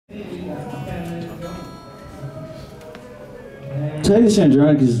Titus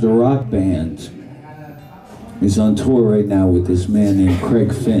Andronicus is the rock band. He's on tour right now with this man named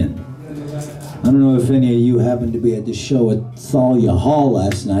Craig Finn. I don't know if any of you happened to be at the show at Thalia Hall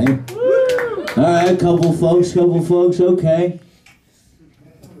last night. Alright, couple folks, okay.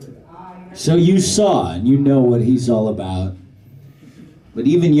 So you saw, and you know what he's all about. But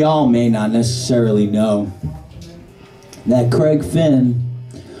even y'all may not necessarily know that Craig Finn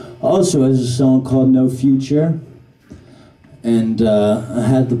also has a song called No Future. And I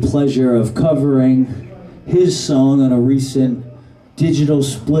had the pleasure of covering his song on a recent digital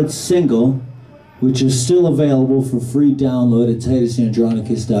split single, which is still available for free download at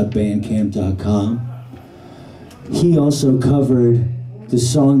titusandronicus.bandcamp.com. He also covered the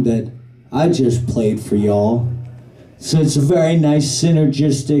song that I just played for y'all. So it's a very nice,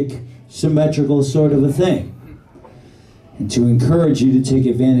 synergistic, symmetrical sort of a thing. And to encourage you to take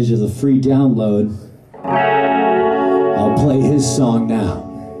advantage of the free download, I'll play his song now.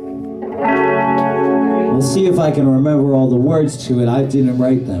 We'll see if I can remember all the words to it. I didn't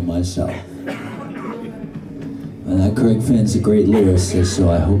write them myself. And that Craig Finn's a great lyricist, so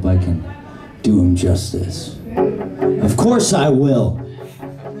I hope I can do him justice. Of course I will.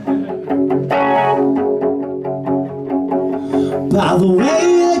 By the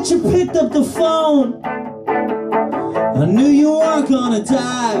way that you picked up the phone, I knew you weren't gonna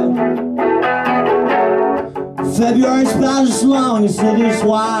die. February's about as long as it is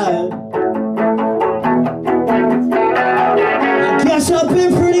wide. I guess I've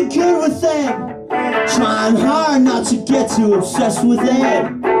been pretty good with it, trying hard not to get too obsessed with it.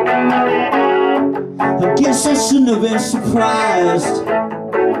 I guess I shouldn't have been surprised.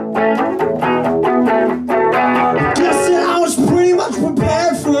 I guess that I was pretty much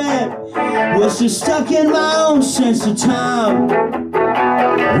prepared for it. Was just stuck in my own sense of time.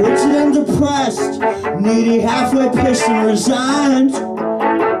 Rigid and depressed, needy, halfway pissed and resigned.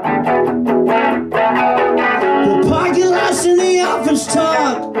 The parking lots in the office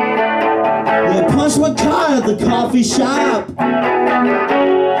talk. They punch my card at the coffee shop.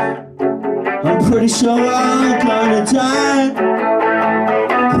 I'm pretty sure I'm gonna die.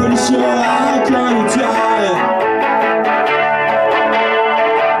 Pretty sure I'm gonna die.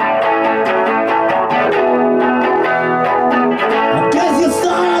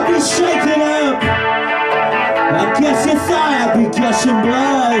 Shaking up. I guess you thought I'd be gushing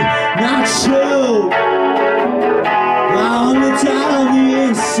blood. Not true. I'm down on the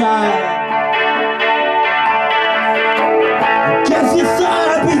inside. I guess you thought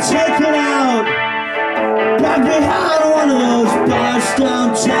I'd be taken out back behind one of those bars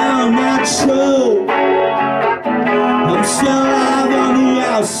downtown. Not true. I'm still alive on the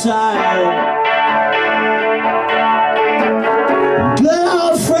outside.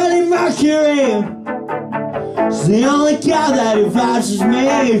 He's the only guy that advises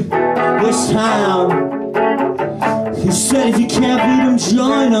me this time. He said if you can't beat him,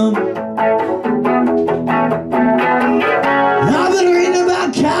 join him. I've been reading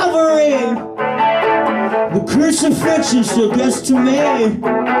about Calvary. The crucifixion still gets to me.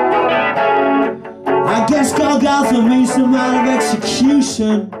 I guess Golgotha means the amount of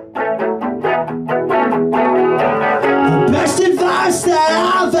execution. The best advice that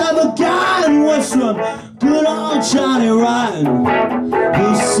I've ever gotten was from good old Johnny Rotten.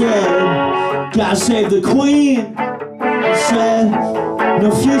 He said, gotta save the queen. He said,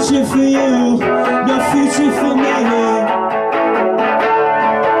 no future for you, no future for me.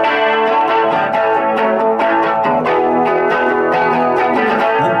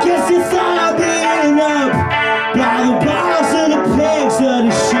 I guess you thought I'd be eaten up by the bars and the pigs or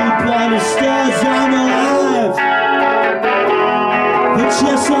the sheep or the stars. I'm alive, but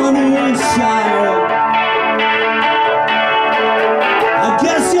just on the inside. I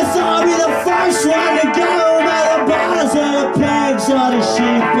guess you thought I'd be the first one to go by the bars or the pigs or the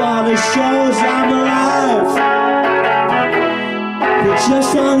sheep or the shows. I'm alive, but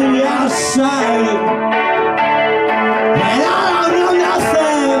just on the outside. And I don't know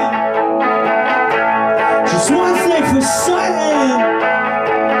nothing. Just one thing for certain: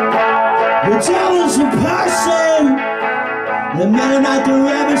 the devil's a person. They met him at the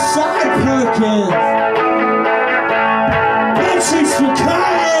Riverside Perkins. She's for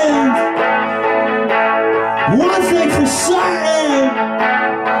curtains. One thing for certain: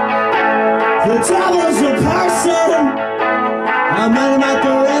 the devil's a person. I met him at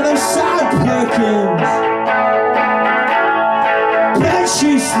the Riverside Perkins. Bet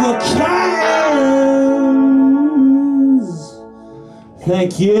she's for curtains.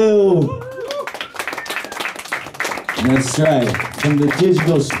 Thank you. That's right. from the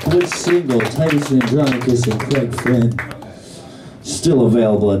digital split single, Titus, Andronicus, and Craig Finn. Still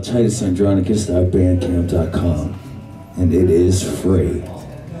available at titusandronicus.bandcamp.com. And it is free.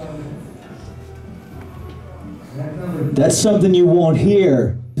 That's something you won't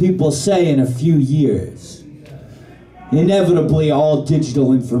hear people say in a few years. Inevitably, all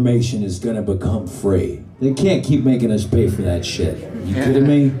digital information is going to become free. They can't keep making us pay for that shit. You kidding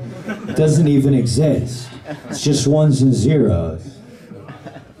me? It doesn't even exist. It's just ones and zeros.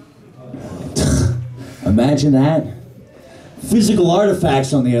 Imagine that. Physical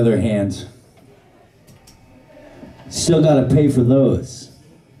artifacts, on the other hand, still gotta pay for those.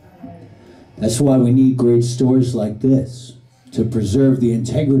 That's why we need great stores like this, to preserve the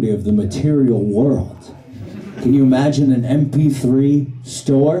integrity of the material world. Can you imagine an MP3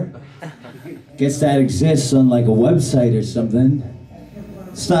 store? Guess that exists on like a website or something.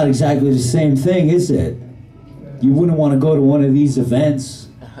 It's not exactly the same thing, is it? You wouldn't want to go to one of these events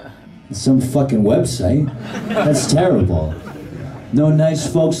on some fucking website. That's terrible. No nice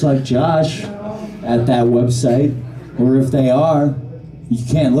folks like Josh at that website, or if they are, you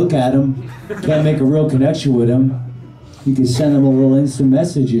can't look at them, can't make a real connection with them. You can send them a little instant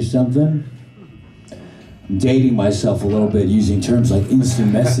message or something. I'm dating myself a little bit using terms like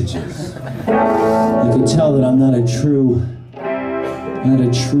instant messages. You can tell that I'm not a true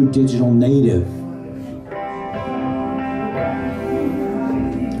digital native.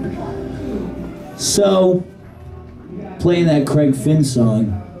 So, playing that Craig Finn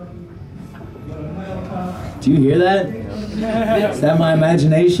song. Do you hear that? Is that my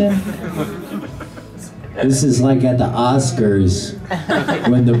imagination? This is like at the Oscars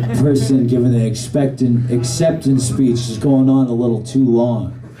when the person giving the acceptance speech is going on a little too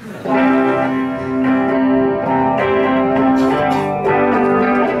long.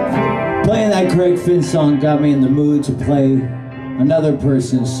 Playing that Craig Finn song got me in the mood to play another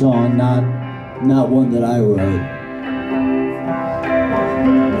person's song, not one that I wrote.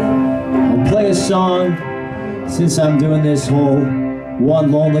 I'll play a song, since I'm doing this whole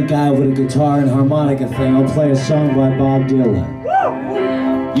one lonely guy with a guitar and harmonica thing, I'll play a song by Bob Dylan.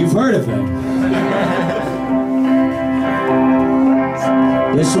 You've heard of him.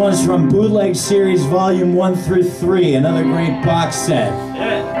 This one's from Bootleg Series Volume 1 through 3, another great box set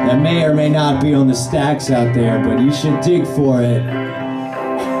that may or may not be on the stacks out there, but you should dig for it.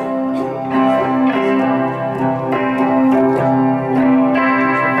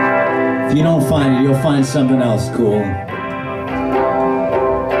 If you don't find it, you'll find something else cool.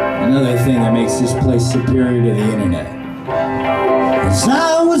 Another thing that makes this place superior to the internet. As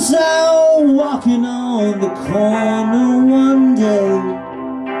I was out walking on the corner one day,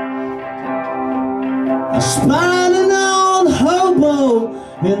 I spied an old hobo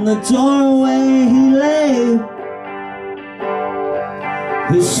in the doorway he lay.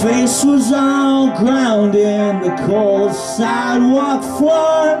 His face was all ground in the cold sidewalk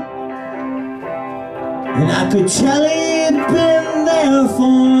floor, and I could tell he'd been there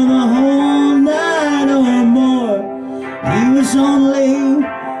for the whole night or more. He was only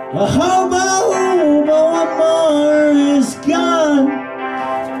a hobo, but one more is gone,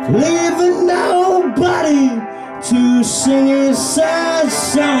 leaving nobody to sing his sad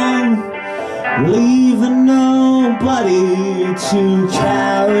song, leaving nobody to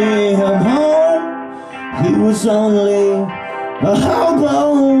carry him home. He was only a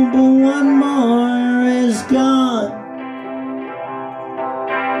hobo, but one more is gone.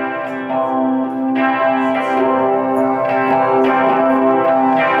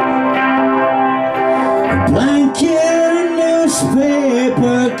 A blanket and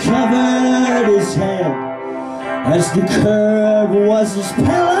newspaper covered his head, as the curb was his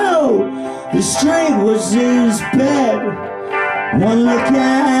pillow, the street was his bed. One look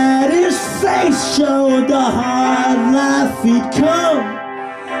at his face showed the hard life he'd come,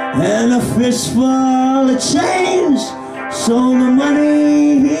 and a fistful of change sold the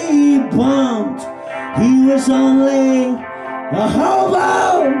money he bumped. He was only a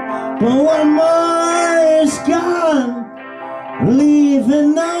hobo, but one more is gone,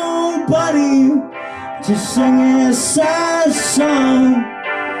 leaving nobody to sing his sad song,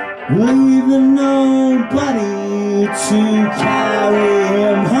 leaving nobody to carry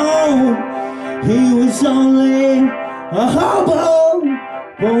him home. He was only a hobo,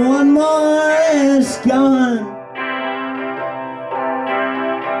 but one more is gone.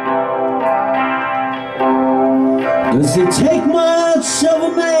 Does it take much of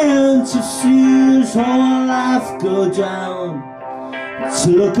a man to see his whole life go down, to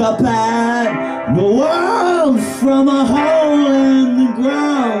look up at the world from a hole in the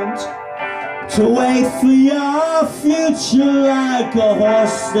ground, to wait for your future like a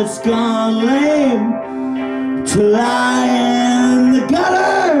horse that's gone lame, to lie in the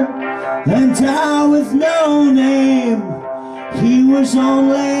gutter and die with no name. He was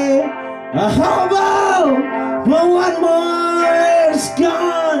only a hobo, but one more is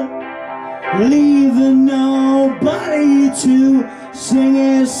gone, leaving nobody to sing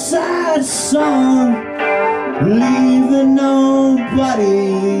his sad song, leaving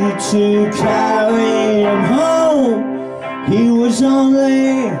nobody to carry him home. He was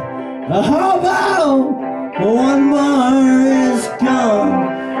only a hobo, but one more is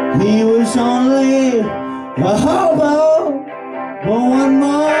gone. He was only a hobo, but one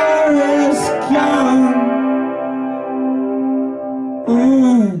more